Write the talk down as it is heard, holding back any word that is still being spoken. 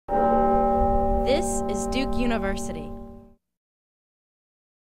This is Duke University.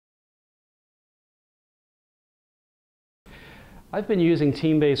 I've been using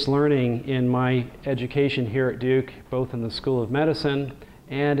team-based learning in my education here at Duke, both in the School of Medicine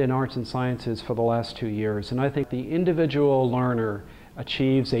and in Arts and Sciences for the last 2 years. And I think the individual learner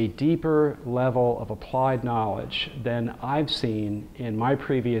achieves a deeper level of applied knowledge than I've seen in my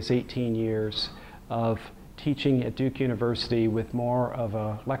previous 18 years of teaching at Duke University with more of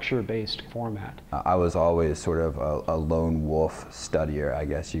a lecture-based format. I was always sort of a lone wolf studier, I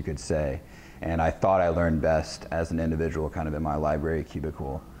guess you could say. And I thought I learned best as an individual kind of in my library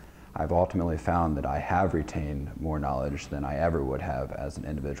cubicle. I've ultimately found that I have retained more knowledge than I ever would have as an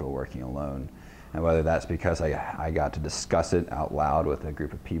individual working alone. And whether that's because I got to discuss it out loud with a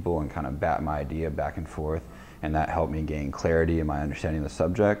group of people and kind of bat my idea back and forth, and that helped me gain clarity in my understanding of the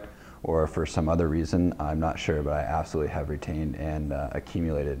subject, or for some other reason, I'm not sure, but I absolutely have retained and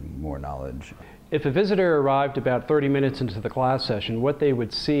accumulated more knowledge. If a visitor arrived about 30 minutes into the class session, what they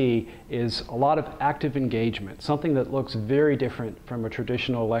would see is a lot of active engagement, something that looks very different from a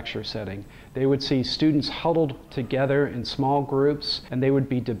traditional lecture setting. They would see students huddled together in small groups, and they would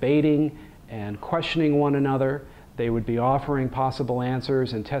be debating and questioning one another. They would be offering possible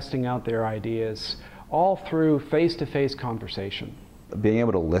answers and testing out their ideas, all through face-to-face conversation. Being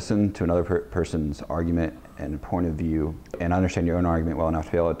able to listen to another person's argument and point of view and understand your own argument well enough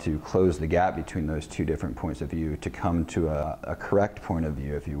to be able to close the gap between those two different points of view to come to a correct point of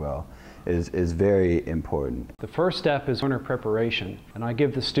view, if you will, is very important. The first step is learner preparation, and I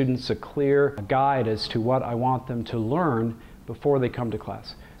give the students a clear guide as to what I want them to learn before they come to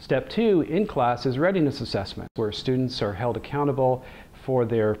class. Step 2 in class is readiness assessment, where students are held accountable for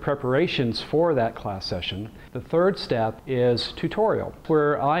their preparations for that class session. The third step is tutorial,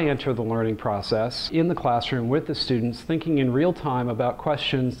 where I enter the learning process in the classroom with the students, thinking in real time about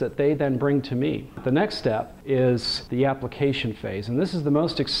questions that they then bring to me. The next step is the application phase, and this is the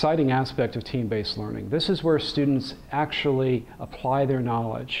most exciting aspect of team-based learning. This is where students actually apply their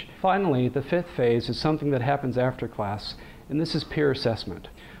knowledge. Finally, the fifth phase is something that happens after class, and this is peer assessment.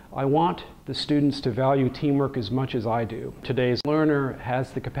 I want the students to value teamwork as much as I do. Today's learner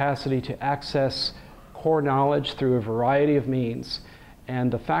has the capacity to access core knowledge through a variety of means,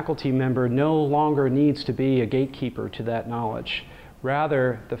 and the faculty member no longer needs to be a gatekeeper to that knowledge.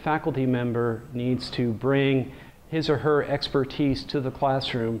 Rather, the faculty member needs to bring his or her expertise to the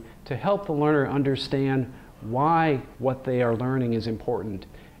classroom to help the learner understand why what they are learning is important.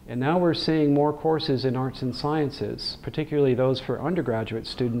 And now we're seeing more courses in arts and sciences, particularly those for undergraduate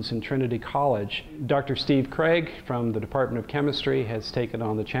students in Trinity College. Dr. Steve Craig from the Department of Chemistry has taken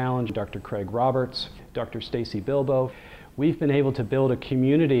on the challenge, Dr. Craig Roberts, Dr. Stacy Bilbo. We've been able to build a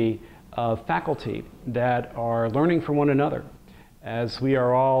community of faculty that are learning from one another, as we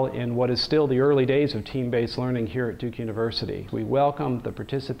are all in what is still the early days of team-based learning here at Duke University. We welcome the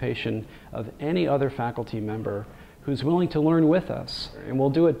participation of any other faculty member who's willing to learn with us, and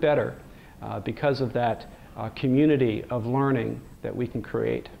we'll do it better because of that community of learning that we can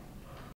create.